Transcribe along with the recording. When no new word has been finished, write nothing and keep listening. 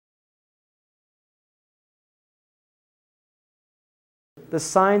the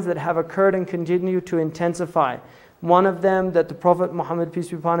signs that have occurred and continue to intensify. One of them that the Prophet Muhammad, peace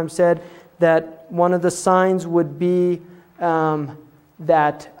be upon him, said that one of the signs would be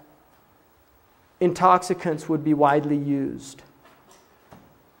that intoxicants would be widely used.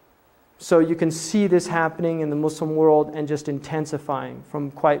 So you can see this happening in the Muslim world and just intensifying from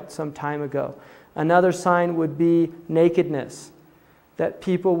quite some time ago. Another sign would be nakedness, that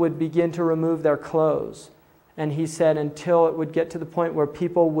people would begin to remove their clothes. And he said until it would get to the point where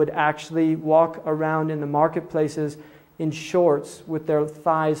people would actually walk around in the marketplaces in shorts with their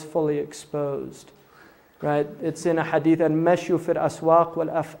thighs fully exposed. Right? It's in a hadith, al-mashyu fil aswaq wal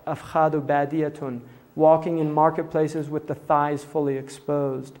afkhadu badiyatun, walking in marketplaces with the thighs fully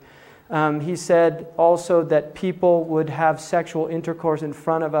exposed. He said also that people would have sexual intercourse in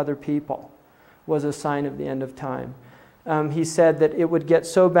front of other people was a sign of the end of time. He said that it would get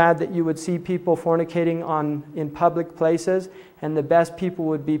so bad that you would see people fornicating in public places, and the best people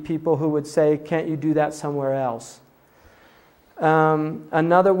would be people who would say, can't you do that somewhere else?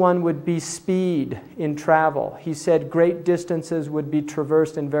 Another one would be speed in travel. He said great distances would be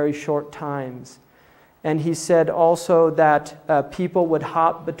traversed in very short times. And he said also that people would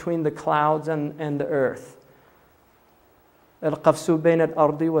hop between the clouds and the earth. Al-qafsu bayn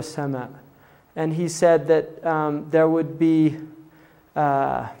al-ardi wa sama. And he said that there would be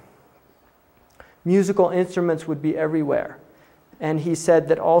musical instruments would be everywhere. And he said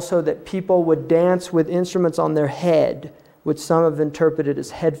that also that people would dance with instruments on their head, which some have interpreted as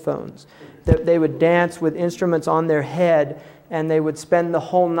headphones. That they would dance with instruments on their head, and they would spend the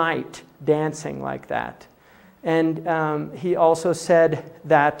whole night dancing like that. And he also said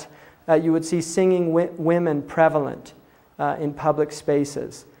that you would see singing women prevalent in public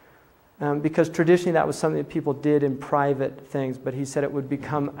spaces. Because traditionally that was something that people did in private things, but he said it would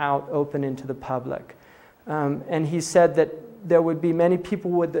become out open into the public. And he said that there would be many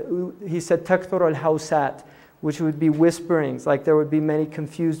people he said takthur al-hawsat, which would be whisperings, like there would be many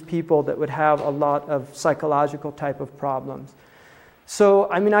confused people that would have a lot of psychological type of problems. So,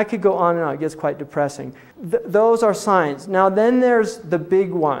 I mean, I could go on and on, it gets quite depressing. Those are signs. Now then there's the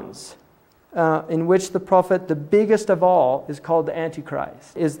big ones. In which the Prophet, the biggest of all, is called the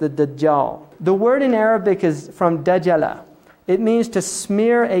Antichrist, is the Dajjal. The word in Arabic is from Dajjala. It means to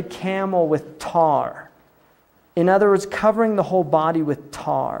smear a camel with tar. In other words, covering the whole body with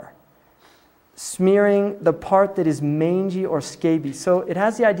tar. Smearing the part that is mangy or scabies. So it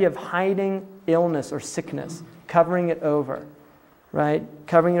has the idea of hiding illness or sickness, covering it over, right?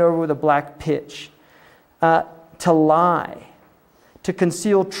 Covering it over with a black pitch. To lie. To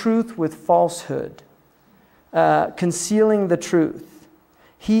conceal truth with falsehood, concealing the truth.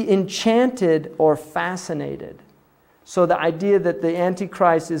 He enchanted or fascinated. So the idea that the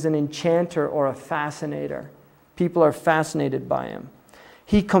Antichrist is an enchanter or a fascinator. People are fascinated by him.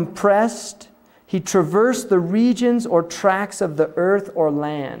 He compressed, he traversed the regions or tracts of the earth or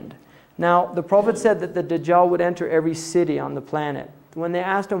land. Now, the Prophet said that the Dajjal would enter every city on the planet. When they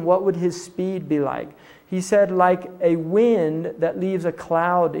asked him what would his speed be like, he said, like a wind that leaves a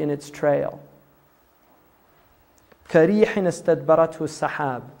cloud in its trail. كَرِيحٍ اسْتَدْبَرَتْهُ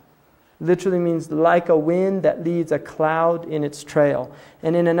السَّحَابِ. Literally means like a wind that leaves a cloud in its trail.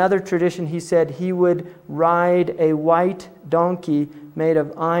 And in another tradition, he said he would ride a white donkey made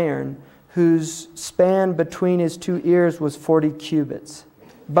of iron, whose span between his two ears was 40 cubits.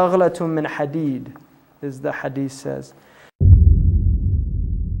 بَغْلَةٌ مِّنْ حَدِيد, as the hadith says.